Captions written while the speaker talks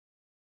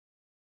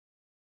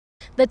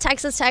The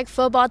Texas Tech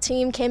football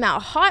team came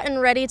out hot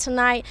and ready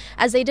tonight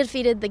as they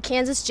defeated the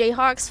Kansas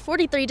Jayhawks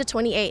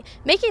 43-28,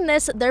 making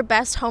this their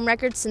best home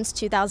record since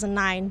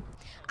 2009.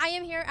 I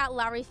am here at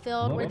Lowry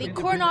Field where the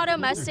Coronado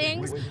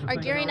Mustangs are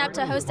gearing up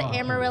to host the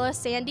Amarillo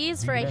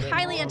Sandies for a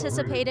highly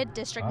anticipated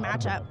district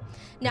matchup.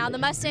 Now, the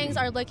Mustangs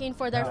are looking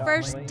for their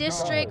first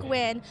district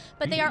win,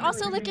 but they are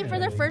also looking for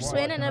their first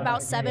win in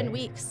about 7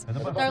 weeks.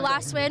 Their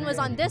last win was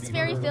on this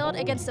very field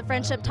against the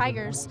Friendship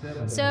Tigers,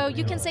 so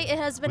you can say it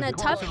has been a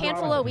tough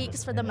handful of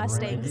weeks for the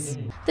Mustangs.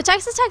 The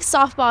Texas Tech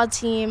softball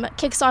team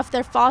kicks off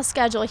their fall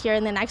schedule here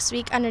in the next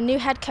week under new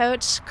head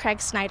coach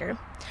Craig Snyder.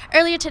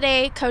 Earlier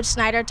today, Coach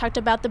Snyder talked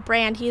about the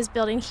brand he is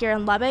building here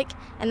in Lubbock,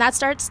 and that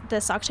starts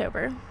this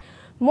October.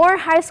 More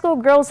high school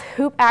girls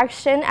hoop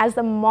action as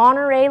the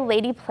Monterey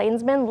Lady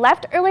Plainsmen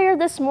left earlier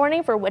this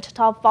morning for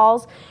Wichita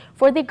Falls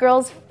for the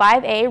girls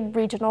 5A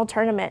regional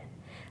tournament.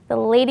 The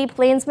Lady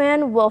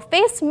Plainsmen will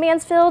face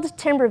Mansfield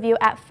Timberview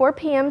at 4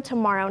 p.m.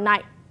 tomorrow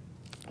night.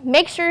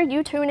 Make sure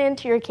you tune in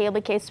to your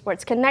KLBK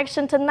Sports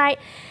Connection tonight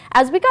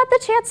as we got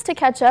the chance to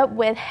catch up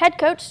with head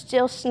coach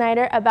Jill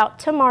Schneider about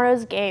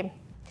tomorrow's game.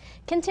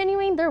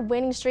 Continuing their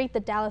winning streak, the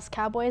Dallas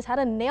Cowboys had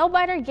a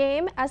nail-biter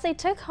game as they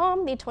took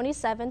home the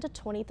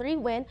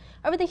 27-23 win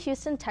over the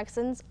Houston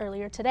Texans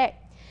earlier today.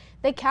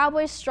 The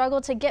Cowboys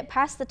struggled to get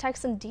past the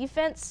Texan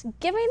defense,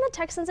 giving the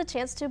Texans a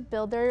chance to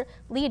build their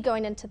lead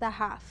going into the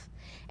half.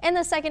 In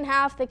the second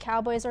half, the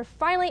Cowboys are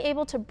finally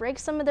able to break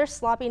some of their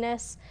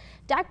sloppiness.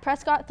 Dak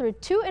Prescott threw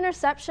 2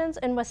 interceptions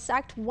and was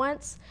sacked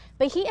once,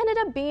 but he ended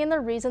up being the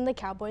reason the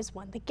Cowboys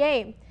won the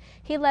game.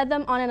 He led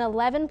them on an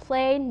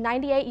 11-play,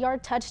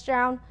 98-yard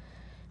touchdown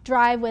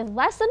drive with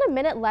less than a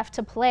minute left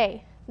to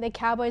play. The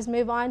Cowboys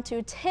move on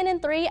to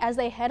 10-3 as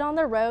they head on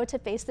the road to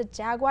face the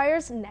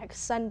Jaguars next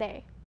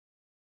Sunday.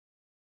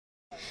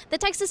 The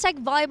Texas Tech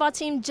volleyball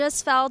team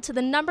just fell to the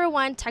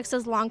 #1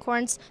 Texas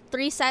Longhorns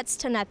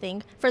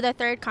 3-0 for their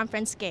third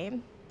conference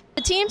game.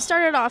 The team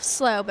started off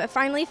slow but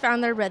finally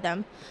found their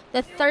rhythm.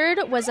 The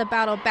third was a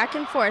battle back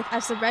and forth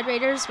as the Red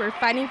Raiders were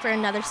fighting for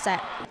another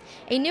set.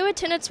 A new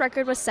attendance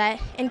record was set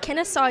and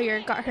Kenneth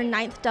Sawyer got her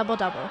 9th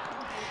double-double.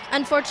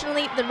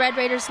 Unfortunately, the Red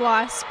Raiders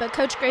lost, but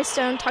Coach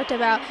Greystone talked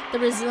about the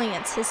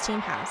resilience his team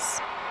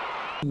has.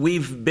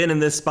 We've been in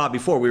this spot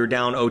before. We were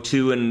down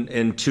 0-2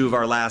 in 2 of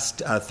our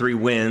last 3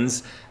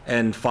 wins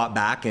and fought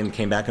back and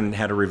came back and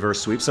had a reverse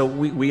sweep. So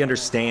we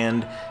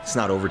understand it's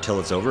not over till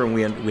it's over,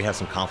 and we have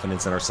some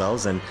confidence in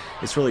ourselves. And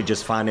it's really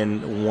just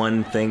finding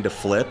one thing to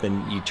flip,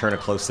 and you turn a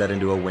close set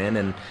into a win,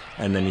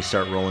 and then you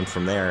start rolling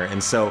from there.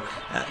 And so,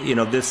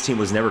 this team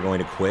was never going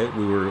to quit.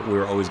 We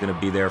were always going to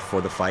be there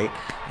for the fight.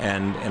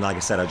 And like I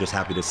said, I'm just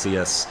happy to see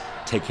us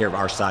take care of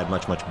our side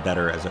much, much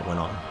better as it went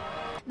on.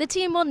 The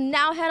team will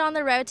now head on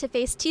the road to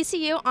face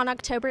TCU on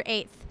October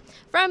 8th.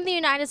 From the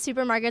United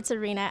Supermarkets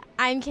Arena,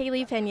 I'm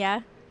Kaelea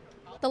Pena.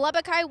 The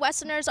Lubbock High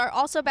Westerners are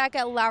also back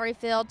at Lowry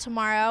Field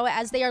tomorrow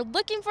as they are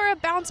looking for a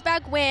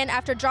bounce-back win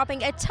after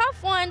dropping a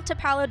tough one to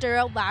Palo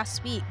Duro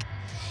last week.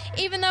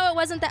 Even though it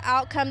wasn't the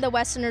outcome the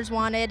Westerners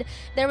wanted,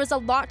 there was a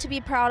lot to be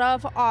proud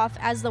of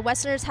as the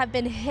Westerners have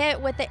been hit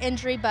with the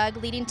injury bug,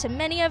 leading to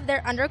many of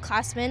their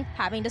underclassmen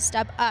having to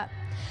step up.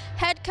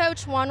 Head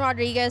coach Juan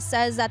Rodriguez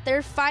says that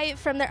their fight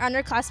from their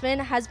underclassmen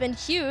has been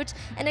huge,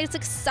 and it's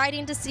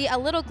exciting to see a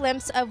little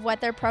glimpse of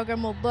what their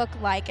program will look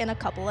like in a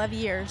couple of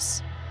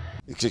years.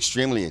 It's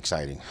extremely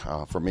exciting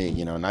for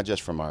me, not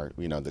just from our,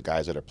 the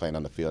guys that are playing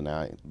on the field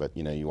now, but,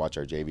 you watch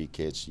our JV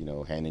kids,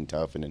 hanging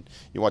tough, and then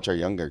you watch our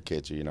younger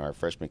kids, our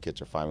freshman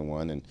kids are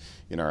 5-1,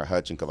 and, our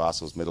Hutch and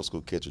Cavazos middle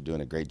school kids are doing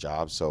a great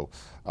job. So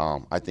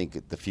I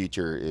think the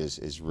future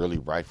is really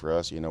bright for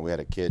us. We had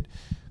a kid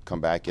come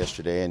back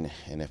yesterday,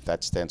 and if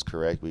that stands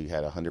correct, we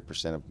had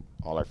 100% of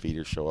all our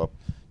feeders show up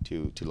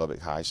to Lubbock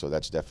High, so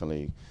that's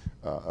definitely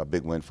a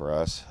big win for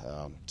us.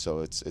 So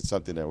it's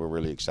something that we're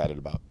really excited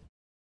about.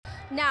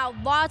 Now,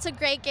 lots of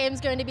great games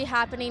going to be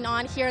happening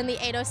on here in the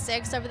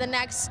 806 over the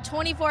next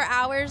 24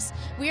 hours.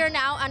 We are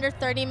now under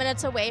 30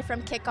 minutes away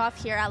from kickoff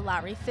here at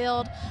Lowry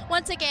Field.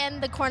 Once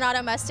again, the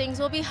Coronado Mustangs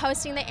will be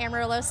hosting the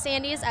Amarillo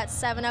Sandies at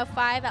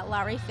 7:05 at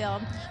Lowry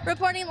Field.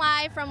 Reporting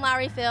live from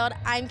Lowry Field,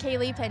 I'm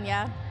Kaelea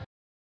Pena.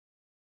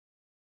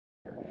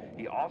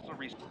 He also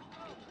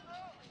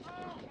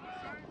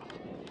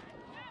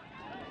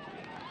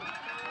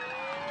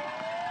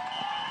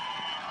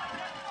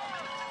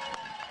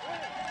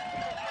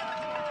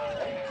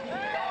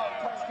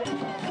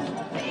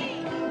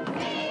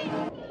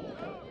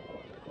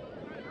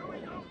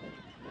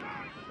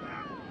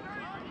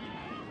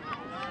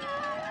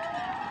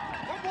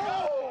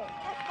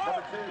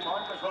Number 2,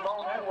 Marcus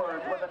Ramon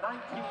Edwards with a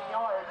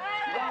 19-yard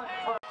run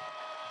for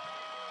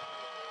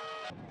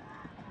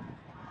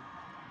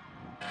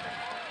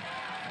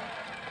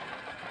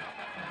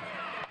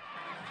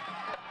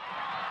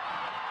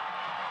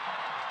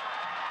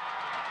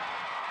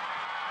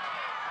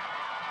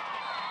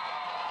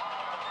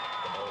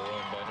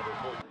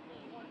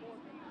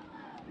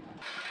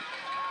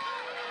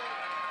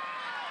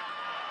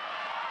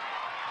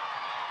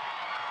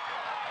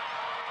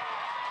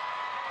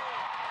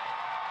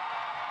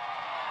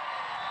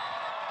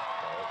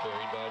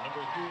Carried by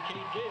number 3,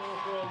 Kate Gale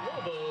for a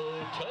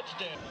Lobo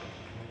touchdown.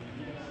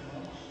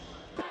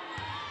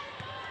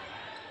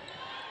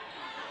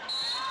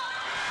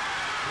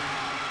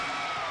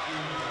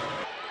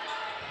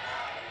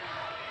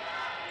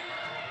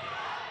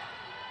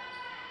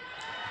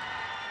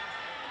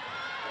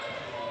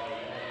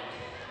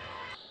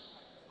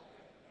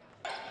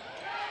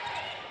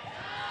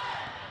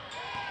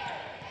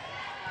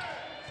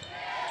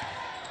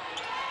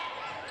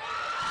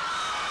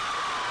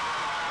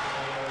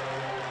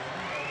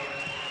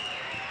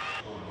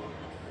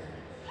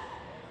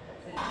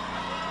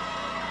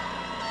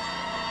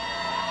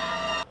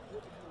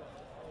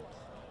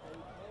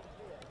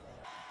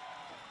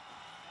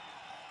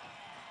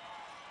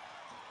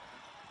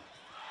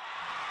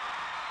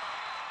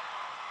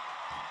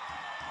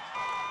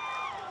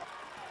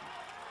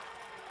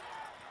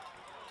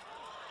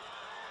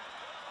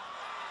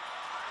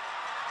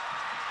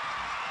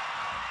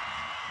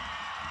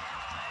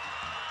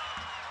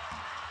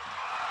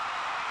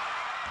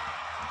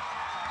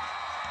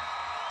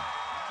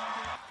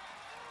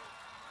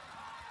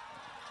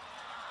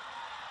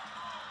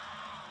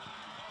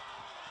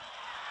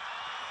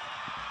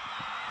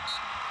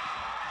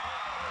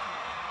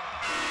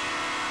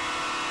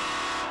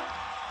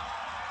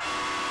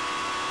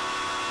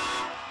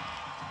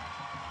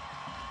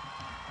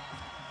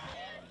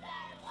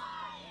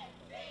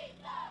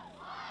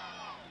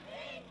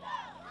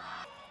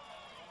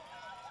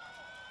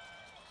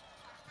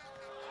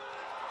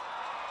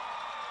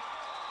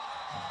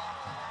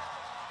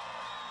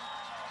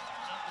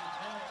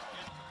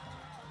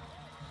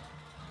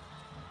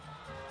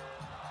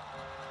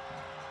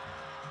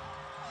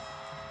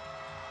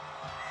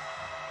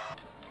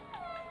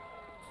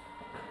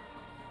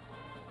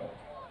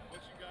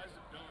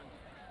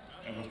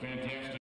 That was fantastic.